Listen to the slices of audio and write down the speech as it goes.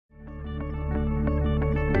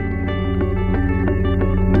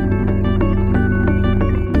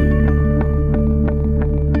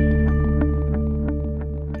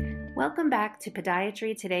to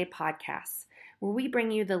Podiatry Today podcasts, where we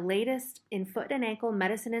bring you the latest in foot and ankle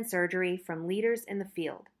medicine and surgery from leaders in the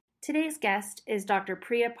field. Today's guest is Dr.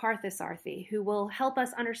 Priya Parthasarathy, who will help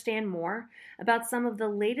us understand more about some of the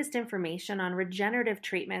latest information on regenerative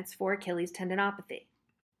treatments for Achilles tendinopathy.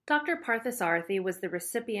 Dr. Parthasarathy was the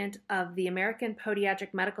recipient of the American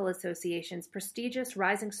Podiatric Medical Association's prestigious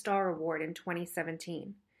Rising Star Award in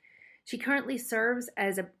 2017. She currently serves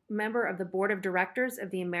as a member of the Board of Directors of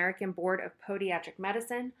the American Board of Podiatric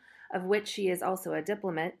Medicine, of which she is also a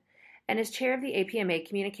diplomate, and is chair of the APMA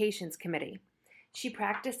Communications Committee. She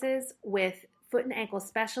practices with foot and ankle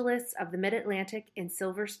specialists of the Mid-Atlantic in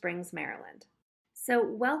Silver Springs, Maryland. So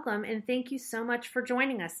welcome and thank you so much for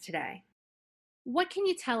joining us today. What can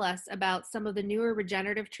you tell us about some of the newer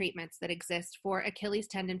regenerative treatments that exist for Achilles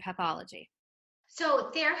tendon pathology?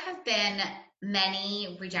 So there have been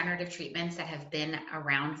many regenerative treatments that have been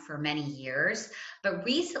around for many years, but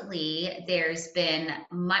recently there's been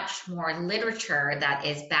much more literature that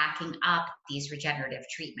is backing up these regenerative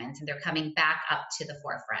treatments, and they're coming back up to the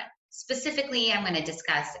forefront. Specifically, I'm going to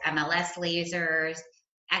discuss MLS lasers,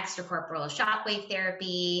 extracorporeal shockwave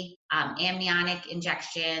therapy, amniotic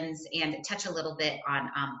injections, and touch a little bit on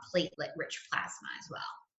platelet-rich plasma as well.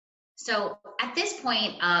 So at this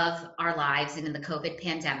point of our lives and in the COVID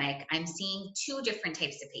pandemic, I'm seeing two different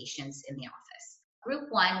types of patients in the office. Group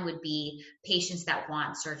one would be patients that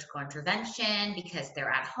want surgical intervention because they're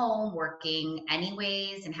at home working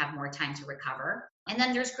anyways and have more time to recover. And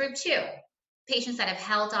then there's group two, patients that have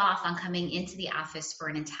held off on coming into the office for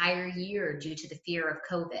an entire year due to the fear of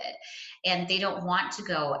COVID, and they don't want to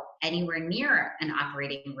go anywhere near an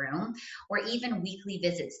operating room or even weekly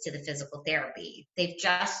visits to the physical therapy. They've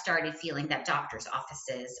just started feeling that doctors'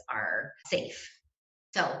 offices are safe.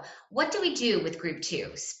 So what do we do with group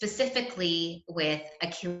two, specifically with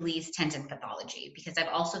Achilles tendon pathology? Because I've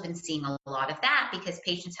also been seeing a lot of that because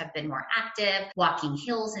patients have been more active, walking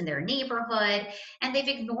hills in their neighborhood, and they've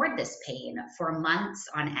ignored this pain for months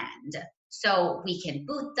on end. So we can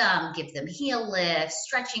boot them, give them heel lifts,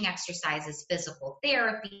 stretching exercises, physical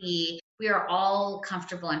therapy. We are all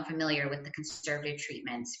comfortable and familiar with the conservative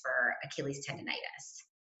treatments for Achilles tendonitis.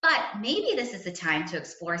 But maybe this is the time to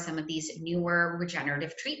explore some of these newer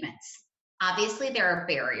regenerative treatments. Obviously, there are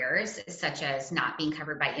barriers such as not being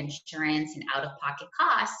covered by insurance and out-of-pocket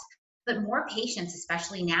costs, but more patients,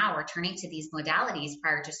 especially now, are turning to these modalities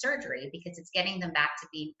prior to surgery because it's getting them back to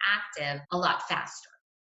being active a lot faster.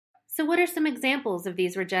 So what are some examples of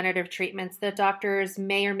these regenerative treatments that doctors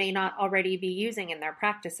may or may not already be using in their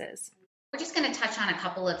practices? We're just going to touch on a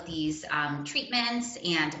couple of these treatments,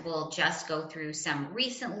 and we'll just go through some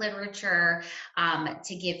recent literature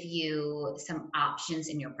to give you some options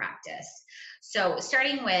in your practice. So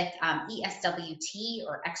starting with ESWT,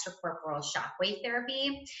 or extracorporeal shockwave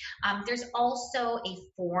therapy, there's also a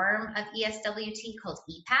form of ESWT called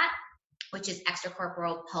EPAT, which is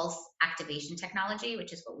extracorporeal pulse activation technology,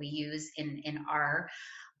 which is what we use in our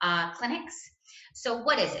clinics. So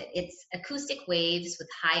what is it? It's acoustic waves with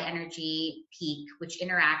high energy peak, which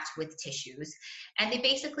interact with tissues, and they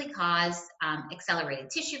basically cause accelerated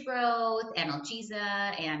tissue growth,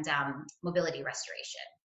 analgesia, and mobility restoration.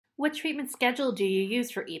 What treatment schedule do you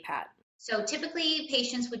use for EPAT? So typically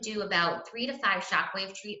patients would do about 3 to 5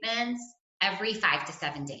 shockwave treatments every 5 to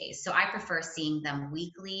 7 days. So I prefer seeing them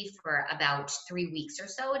weekly for about 3 weeks or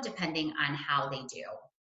so, depending on how they do.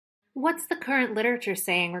 What's the current literature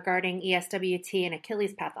saying regarding ESWT and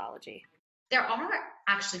Achilles pathology? There are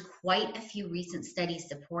actually quite a few recent studies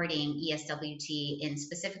supporting ESWT in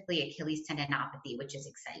specifically Achilles tendinopathy, which is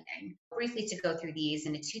exciting. Briefly to go through these,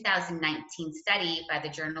 in a 2019 study by the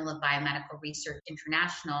Journal of Biomedical Research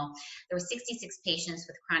International, there were 66 patients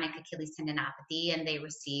with chronic Achilles tendinopathy, and they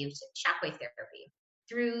received shockwave therapy.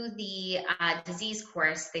 Through the disease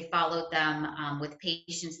course, they followed them with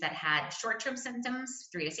patients that had short-term symptoms,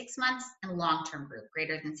 3 to 6 months, and long-term group,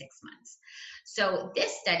 greater than 6 months. So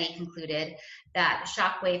this study concluded that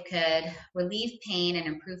shockwave could relieve pain and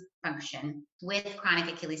improve function with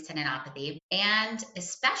chronic Achilles tendinopathy, and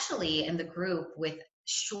especially in the group with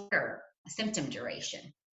shorter symptom duration.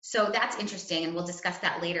 So that's interesting, and we'll discuss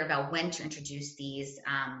that later about when to introduce these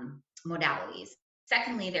modalities.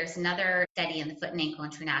 Secondly, there's another study in the Foot and Ankle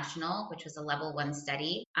International, which was a level 1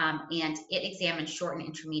 study, and it examined short and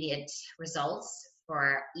intermediate results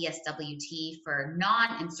for ESWT for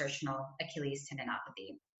non-insertional Achilles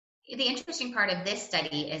tendinopathy. The interesting part of this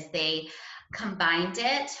study is they combined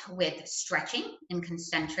it with stretching and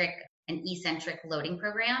concentric and eccentric loading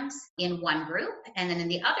programs in one group, and then in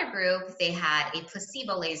the other group, they had a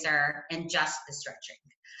placebo laser and just the stretching.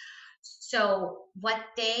 So what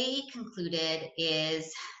they concluded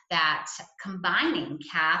is that combining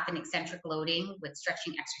calf and eccentric loading with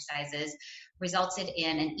stretching exercises resulted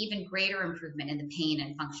in an even greater improvement in the pain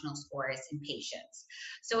and functional scores in patients.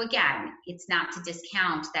 So again, it's not to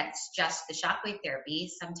discount that's just the shockwave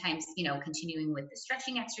therapy. Sometimes, continuing with the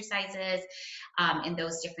stretching exercises and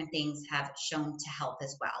those different things have shown to help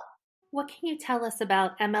as well. What can you tell us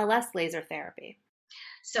about MLS laser therapy?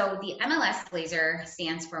 So the MLS laser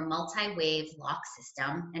stands for multi-wave lock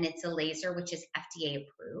system, and it's a laser which is FDA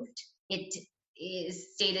approved. It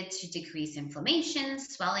is stated to decrease inflammation,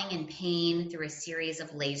 swelling, and pain through a series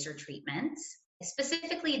of laser treatments.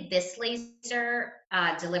 Specifically, this laser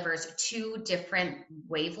delivers 2 different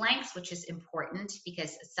wavelengths, which is important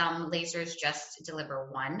because some lasers just deliver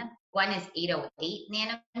one. One is 808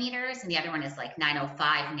 nanometers, and the other one is like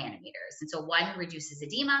 905 nanometers. And so one reduces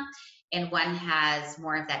edema, and one has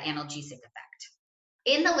more of that analgesic effect.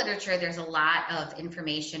 In the literature, there's a lot of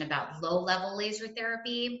information about low-level laser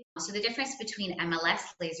therapy. So the difference between MLS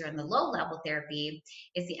laser and the low-level therapy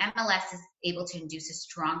is the MLS is able to induce a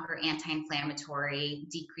stronger anti-inflammatory,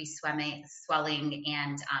 decreased swelling,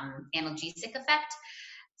 and analgesic effect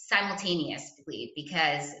simultaneously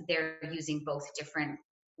because they're using both different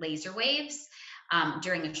laser waves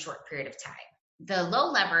during a short period of time. The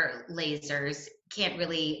low-level lasers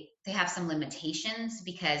they have some limitations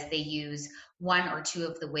because they use 1 or 2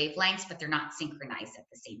 of the wavelengths, but they're not synchronized at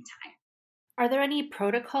the same time. Are there any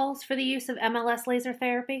protocols for the use of MLS laser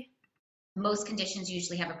therapy? Most conditions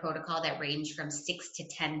usually have a protocol that range from 6 to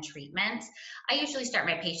 10 treatments. I usually start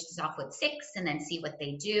my patients off with 6 and then see what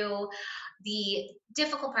they do. The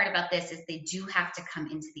difficult part about this is they do have to come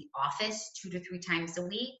into the office 2 to 3 times a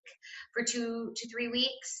week for 2 to 3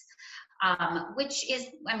 weeks. Which is,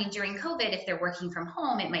 during COVID, if they're working from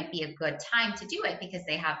home, it might be a good time to do it because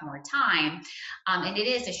they have more time. And it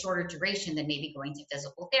is a shorter duration than maybe going to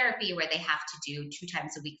physical therapy where they have to do 2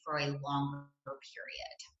 times a week for a longer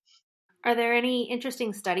period. Are there any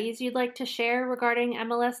interesting studies you'd like to share regarding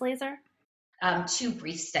MLS laser? 2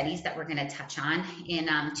 brief studies that we're going to touch on. In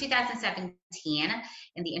 2017,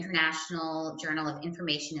 in the International Journal of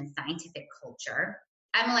Information and Scientific Culture,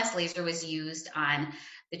 MLS laser was used on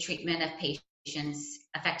the treatment of patients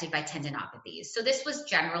affected by tendinopathies. So this was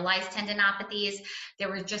generalized tendinopathies. There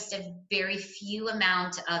were just a very few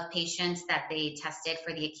amount of patients that they tested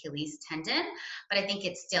for the Achilles tendon, but I think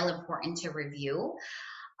it's still important to review.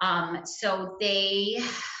 So they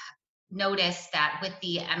noticed that with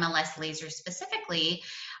the MLS laser specifically,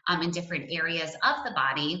 in different areas of the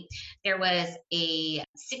body, there was a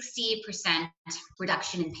 60%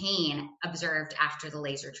 reduction in pain observed after the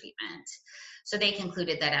laser treatment. So they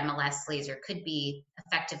concluded that MLS laser could be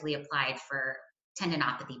effectively applied for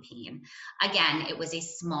tendinopathy pain. Again, it was a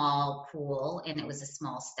small pool and it was a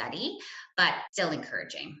small study, but still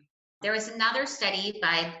encouraging. There was another study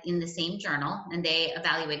in the same journal, and they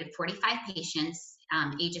evaluated 45 patients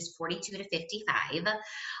ages 42 to 55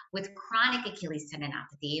 with chronic Achilles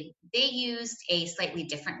tendinopathy. They used a slightly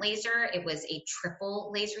different laser. It was a triple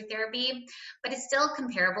laser therapy, but it's still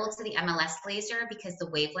comparable to the MLS laser because the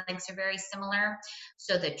wavelengths are very similar.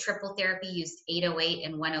 So the triple therapy used 808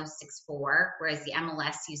 and 1064, whereas the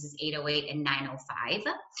MLS uses 808 and 905.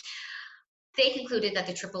 They concluded that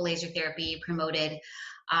the triple laser therapy promoted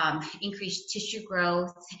increased tissue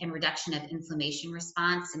growth and reduction of inflammation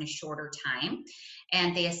response in a shorter time.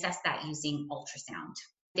 And they assessed that using ultrasound.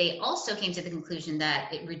 They also came to the conclusion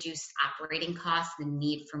that it reduced operating costs and the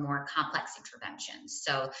need for more complex interventions.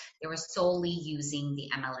 So they were solely using the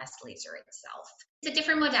MLS laser itself. It's a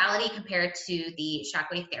different modality compared to the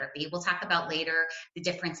shockwave therapy. We'll talk about later the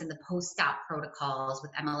difference in the post-op protocols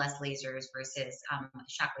with MLS lasers versus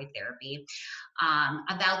shockwave therapy,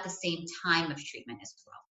 about the same time of treatment as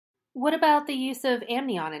well. What about the use of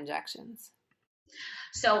amnion injections?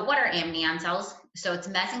 So what are amnion cells? So it's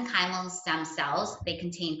mesenchymal stem cells. They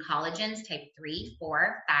contain collagens type 3,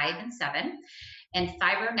 4, 5, and 7, and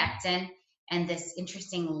fibronectin, and this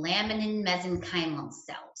interesting laminin mesenchymal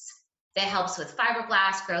cells. That helps with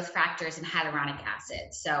fibroblasts, growth factors, and hyaluronic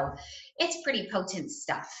acid. So it's pretty potent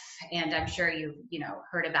stuff. And I'm sure you've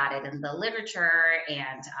heard about it in the literature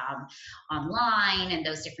and online and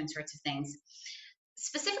those different sorts of things.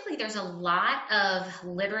 Specifically, there's a lot of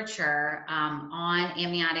literature on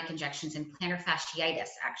amniotic injections and plantar fasciitis,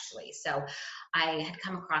 actually. So I had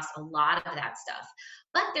come across a lot of that stuff.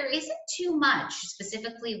 But there isn't too much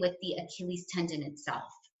specifically with the Achilles tendon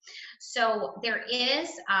itself. So there is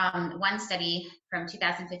one study from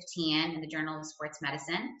 2015 in the Journal of Sports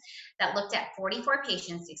Medicine that looked at 44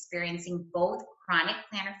 patients experiencing both chronic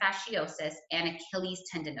plantar fasciosis and Achilles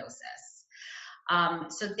tendinosis.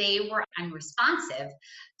 So they were unresponsive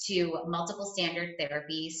to multiple standard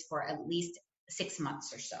therapies for at least 6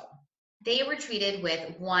 months or so. They were treated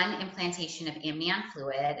with one implantation of amnion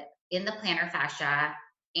fluid in the plantar fascia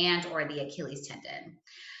and or the Achilles tendon.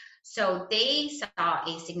 So they saw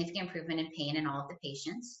a significant improvement in pain in all of the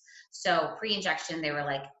patients. So pre-injection, they were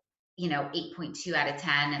like, 8.2 out of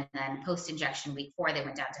 10. And then post-injection week 4, they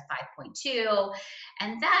went down to 5.2.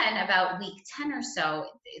 And then about week 10 or so,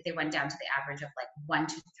 they went down to the average of like 1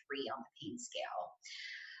 to 3 on the pain scale.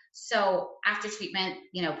 So after treatment,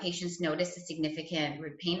 patients noticed a significant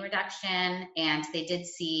pain reduction, and they did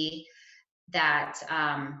see that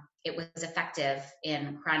it was effective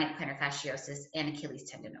in chronic plantar fasciosis and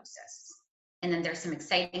Achilles tendinosis. And then there's some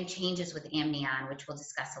exciting changes with amnion, which we'll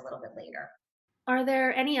discuss a little bit later. Are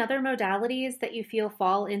there any other modalities that you feel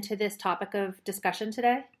fall into this topic of discussion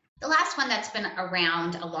today? The last one that's been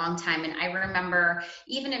around a long time, and I remember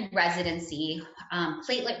even in residency,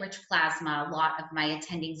 platelet-rich plasma, a lot of my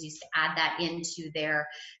attendings used to add that into their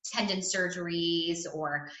tendon surgeries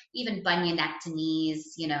or even bunionectomies,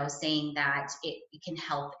 saying that it can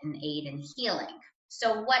help and aid in healing.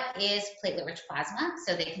 So what is platelet-rich plasma?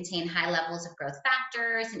 So they contain high levels of growth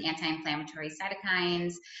factors and anti-inflammatory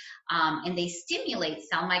cytokines, and they stimulate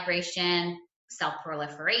cell migration, cell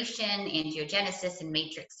proliferation, angiogenesis, and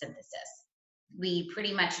matrix synthesis. We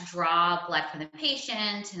pretty much draw blood from the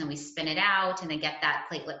patient, and then we spin it out, and they get that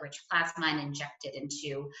platelet-rich plasma and inject it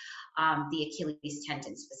into the Achilles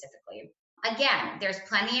tendon specifically. Again, there's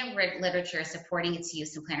plenty of literature supporting its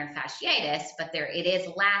use in plantar fasciitis, but it is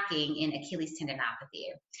lacking in Achilles tendinopathy.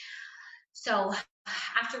 So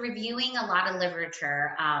after reviewing a lot of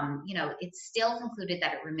literature, it's still concluded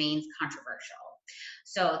that it remains controversial.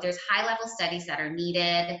 So there's high-level studies that are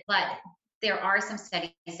needed, but there are some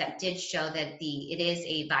studies that did show that it is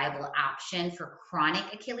a viable option for chronic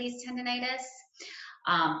Achilles tendinitis.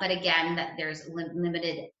 But again, that there's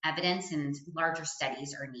limited evidence and larger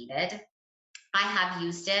studies are needed. I have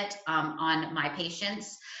used it on my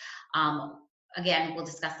patients. Again, we'll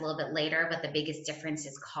discuss a little bit later, but the biggest difference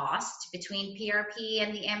is cost between PRP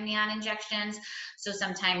and the amnion injections. So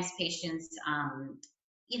sometimes patients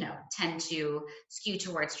tend to skew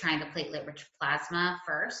towards trying the platelet-rich plasma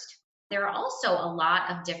first. There are also a lot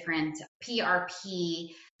of different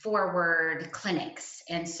PRP forward clinics.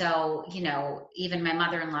 And so, even my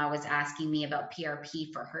mother-in-law was asking me about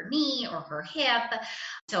PRP for her knee or her hip.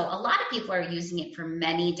 So a lot of people are using it for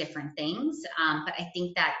many different things, but I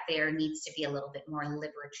think that there needs to be a little bit more literature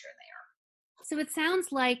there. So it sounds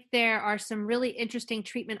like there are some really interesting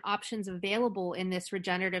treatment options available in this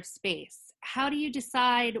regenerative space. How do you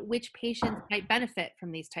decide which patients might benefit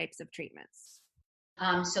from these types of treatments?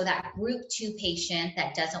 So that group 2 patient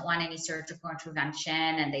that doesn't want any surgical intervention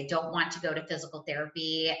and they don't want to go to physical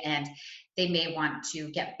therapy and they may want to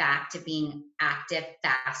get back to being active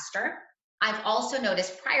faster. I've also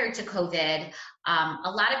noticed prior to COVID,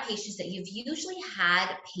 a lot of patients that you've usually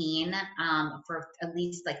had pain for at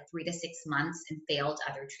least like 3 to 6 months and failed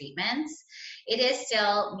other treatments. It is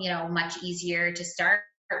still, much easier to start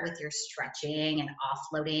with your stretching and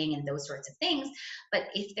offloading and those sorts of things. But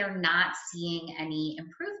if they're not seeing any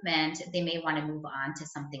improvement, they may want to move on to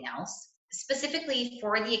something else. Specifically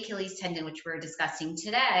for the Achilles tendon, which we're discussing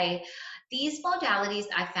today, these modalities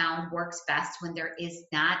I found works best when there is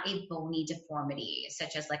not a bony deformity,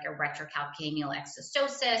 such as like a retrocalcaneal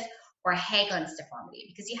exostosis or Haglund's deformity,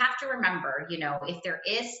 because you have to remember, if there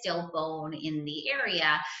is still bone in the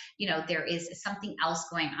area, there is something else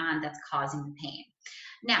going on that's causing the pain.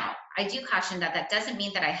 Now, I do caution that doesn't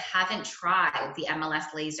mean that I haven't tried the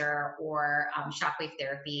MLS laser or shockwave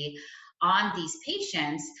therapy on these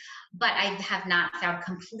patients, but I have not found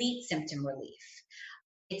complete symptom relief.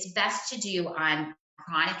 It's best to do on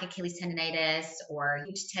chronic Achilles tendinitis or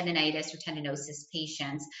huge tendinitis or tendinosis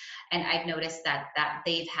patients, and I've noticed that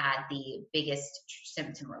they've had the biggest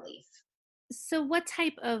symptom relief. So what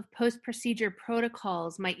type of post-procedure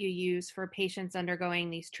protocols might you use for patients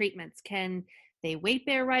undergoing these treatments? Can they wait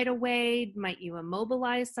there right away? Might you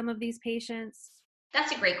immobilize some of these patients?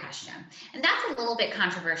 That's a great question. And that's a little bit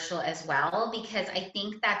controversial as well, because I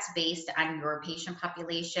think that's based on your patient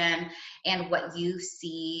population and what you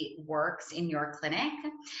see works in your clinic.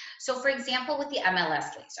 So for example, with the MLS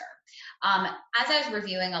laser, as I was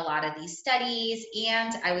reviewing a lot of these studies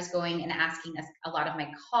and I was going and asking a lot of my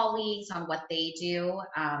colleagues on what they do,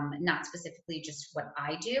 not specifically just what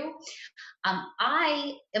I do,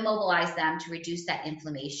 I immobilize them to reduce that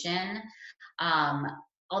inflammation.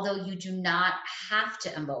 Although you do not have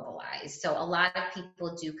to immobilize. So a lot of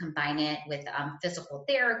people do combine it with physical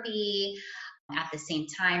therapy at the same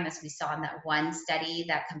time, as we saw in that one study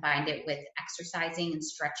that combined it with exercising and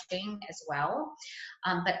stretching as well.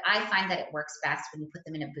 But I find that it works best when you put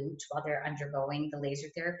them in a boot while they're undergoing the laser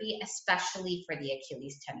therapy, especially for the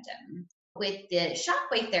Achilles tendon. With the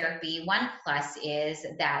shockwave therapy, one plus is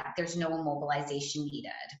that there's no immobilization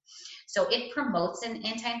needed. So it promotes an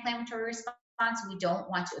anti-inflammatory response. We don't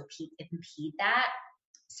want to impede that.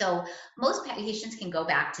 So most patients can go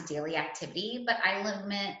back to daily activity, but I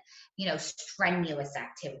limit, strenuous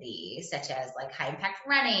activity such as like high impact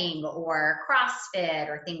running or CrossFit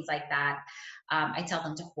or things like that. I tell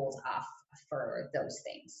them to hold off for those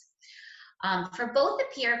things. For both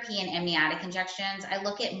the PRP and amniotic injections, I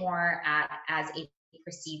look at more as a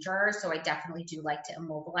procedure. So I definitely do like to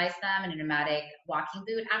immobilize them in a pneumatic walking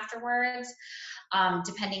boot afterwards,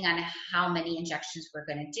 depending on how many injections we're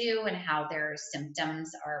going to do and how their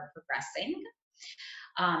symptoms are progressing.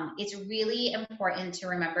 It's really important to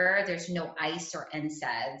remember there's no ice or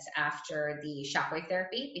NSAIDs after the shockwave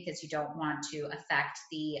therapy because you don't want to affect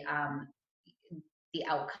the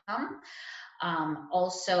outcome.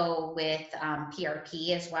 Also with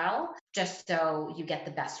PRP as well, just so you get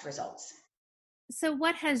the best results. So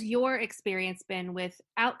what has your experience been with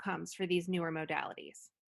outcomes for these newer modalities?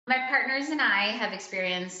 My partners and I have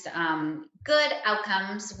experienced good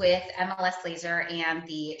outcomes with MLS laser and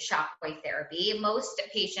the shockwave therapy. Most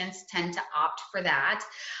patients tend to opt for that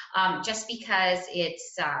just because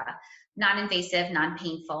it's non-invasive,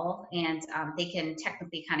 non-painful, and they can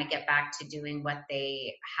technically kind of get back to doing what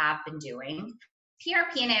they have been doing.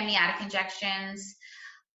 PRP and amniotic injections,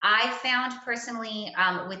 I found personally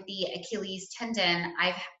with the Achilles tendon,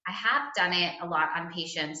 I have done it a lot on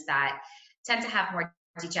patients that tend to have more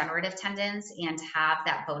degenerative tendons and have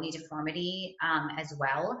that bony deformity as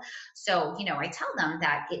well. So, I tell them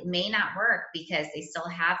that it may not work because they still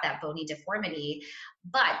have that bony deformity,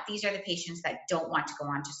 but these are the patients that don't want to go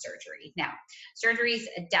on to surgery. Now, surgery is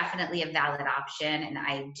definitely a valid option, and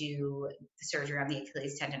I do the surgery on the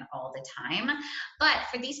Achilles tendon all the time. But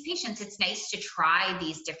for these patients, it's nice to try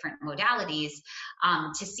these different modalities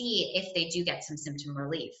to see if they do get some symptom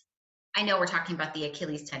relief. I know we're talking about the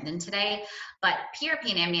Achilles tendon today, but PRP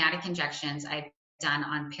and amniotic injections I've done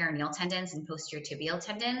on peroneal tendons and posterior tibial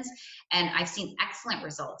tendons, and I've seen excellent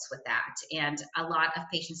results with that. And a lot of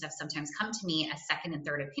patients have sometimes come to me as second and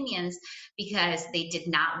third opinions because they did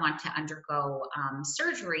not want to undergo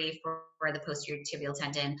surgery for the posterior tibial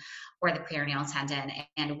tendon or the peroneal tendon,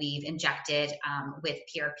 and we've injected with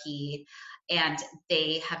PRP, and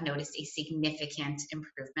they have noticed a significant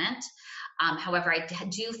improvement. However, I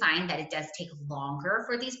do find that it does take longer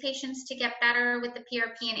for these patients to get better with the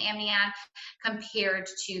PRP and amnion compared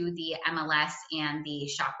to the MLS and the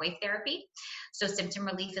shockwave therapy. So symptom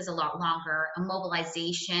relief is a lot longer.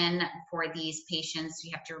 Immobilization for these patients,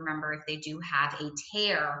 you have to remember if they do have a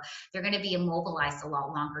tear, they're going to be immobilized a lot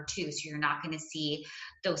longer too. So you're not going to see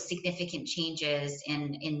those significant changes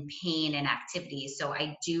in pain and activity. So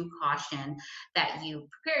I do caution that you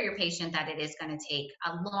prepare your patient that it is going to take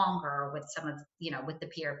a longer with some of, with the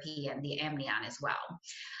PRP and the amnion as well.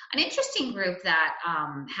 An interesting group that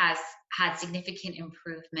has had significant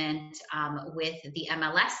improvement with the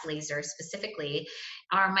MLS laser specifically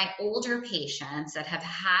are my older patients that have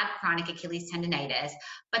had chronic Achilles tendonitis,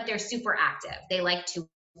 but they're super active. They like to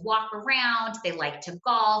walk around, they like to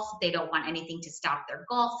golf, they don't want anything to stop their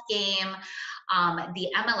golf game. The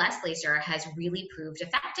MLS laser has really proved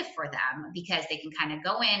effective for them because they can kind of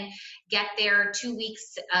go in, get their 2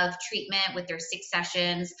 weeks of treatment with their 6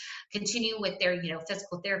 sessions, continue with their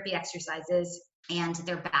physical therapy exercises, and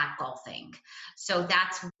they're back golfing. So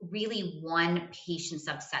that's really one patient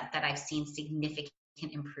subset that I've seen significant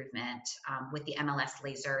improvement with the MLS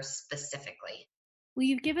laser specifically. Well,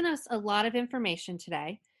 you've given us a lot of information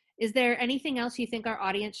today. Is there anything else you think our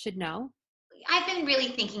audience should know? I've been really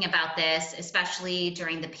thinking about this, especially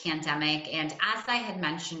during the pandemic. And as I had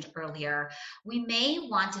mentioned earlier, we may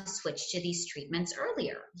want to switch to these treatments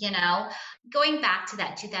earlier. Going back to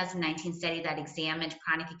that 2019 study that examined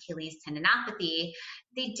chronic Achilles tendinopathy,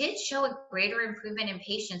 they did show a greater improvement in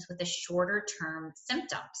patients with the shorter term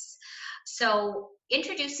symptoms. So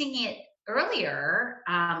introducing it earlier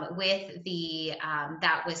with the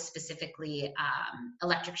that was specifically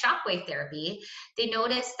electric shockwave therapy, they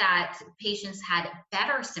noticed that patients had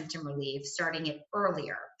better symptom relief starting it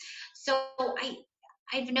earlier. So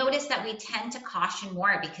I've noticed that we tend to caution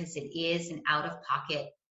more because it is an out-of-pocket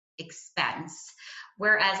expense,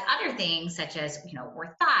 whereas other things such as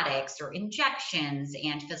orthotics or injections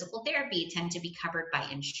and physical therapy tend to be covered by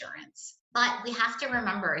insurance. But we have to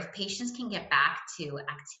remember, if patients can get back to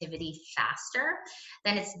activity faster,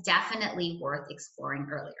 then it's definitely worth exploring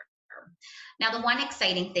earlier. term. Now, the one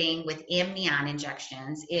exciting thing with amnion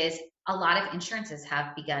injections is a lot of insurances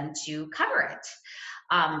have begun to cover it.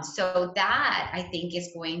 So that, I think,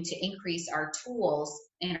 is going to increase our tools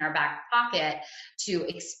in our back pocket to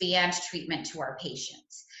expand treatment to our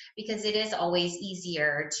patients, because it is always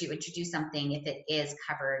easier to introduce something if it is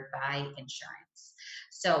covered by insurance.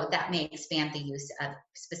 So that may expand the use of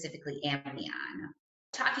specifically amnion.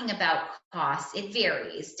 Talking about costs, it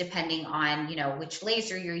varies depending on, which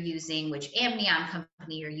laser you're using, which amnion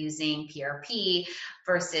company you're using, PRP,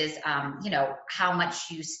 versus, how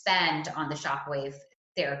much you spend on the shockwave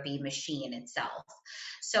therapy machine itself.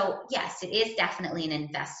 So yes, it is definitely an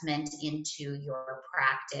investment into your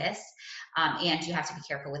practice, and you have to be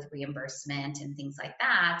careful with reimbursement and things like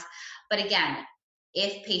that. But again,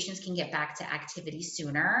 if patients can get back to activity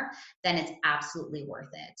sooner, then it's absolutely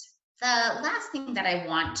worth it. The last thing that I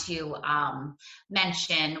want to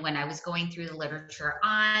mention, when I was going through the literature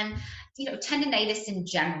on, tendinitis in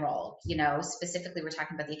general, specifically we're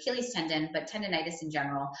talking about the Achilles tendon, but tendinitis in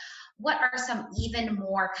general, what are some even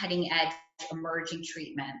more cutting edge emerging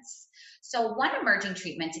treatments? So one emerging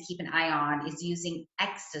treatment to keep an eye on is using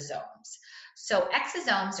exosomes. So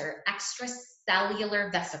exosomes are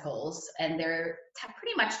extracellular vesicles, and they're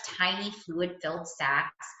pretty much tiny fluid-filled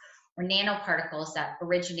sacs or nanoparticles that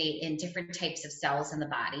originate in different types of cells in the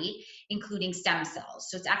body, including stem cells.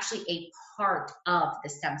 So it's actually a part of the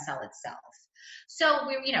stem cell itself. So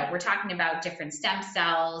we're talking about different stem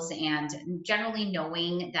cells and generally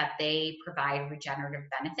knowing that they provide regenerative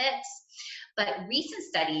benefits. But recent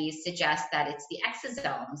studies suggest that it's the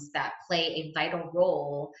exosomes that play a vital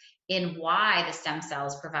role in why the stem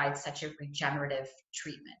cells provide such a regenerative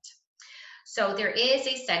treatment. So there is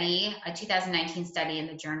a study, a 2019 study in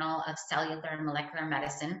the Journal of Cellular and Molecular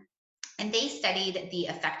Medicine, and they studied the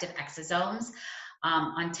effect of exosomes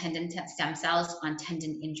on tendon stem cells on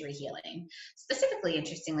tendon injury healing. Specifically,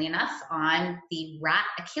 interestingly enough, on the rat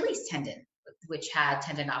Achilles tendon, which had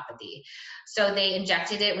tendinopathy. So they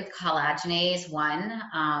injected it with collagenase 1,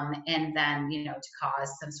 and then, to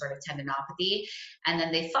cause some sort of tendinopathy. And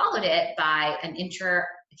then they followed it by an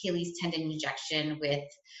intra-Achilles tendon injection with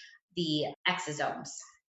the exosomes.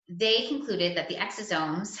 They concluded that the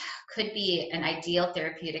exosomes could be an ideal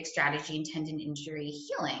therapeutic strategy in tendon injury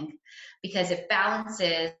healing because it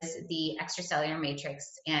balances the extracellular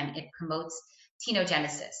matrix and it promotes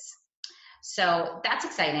tenogenesis. So that's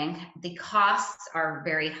exciting. The costs are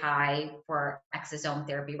very high for exosome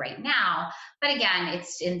therapy right now, but again,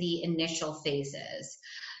 it's in the initial phases.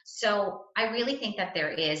 So I really think that there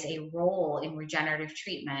is a role in regenerative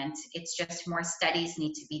treatment. It's just more studies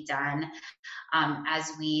need to be done,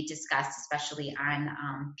 as we discussed, especially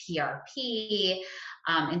on PRP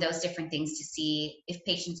and those different things, to see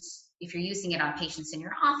if you're using it on patients in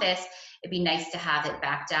your office, it'd be nice to have it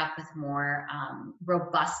backed up with more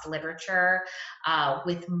robust literature,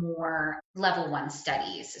 with more level 1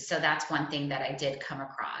 studies. So that's one thing that I did come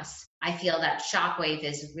across. I feel that Shockwave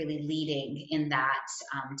is really leading in that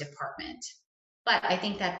department. But I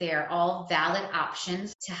think that they're all valid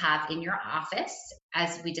options to have in your office.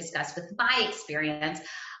 As we discussed with my experience,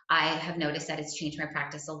 I have noticed that it's changed my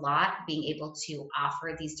practice a lot, being able to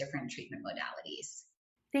offer these different treatment modalities.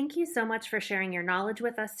 Thank you so much for sharing your knowledge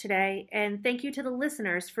with us today, and thank you to the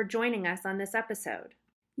listeners for joining us on this episode.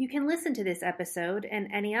 You can listen to this episode and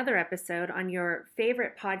any other episode on your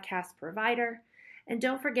favorite podcast provider, and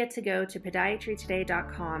don't forget to go to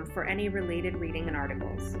podiatrytoday.com for any related reading and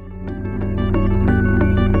articles.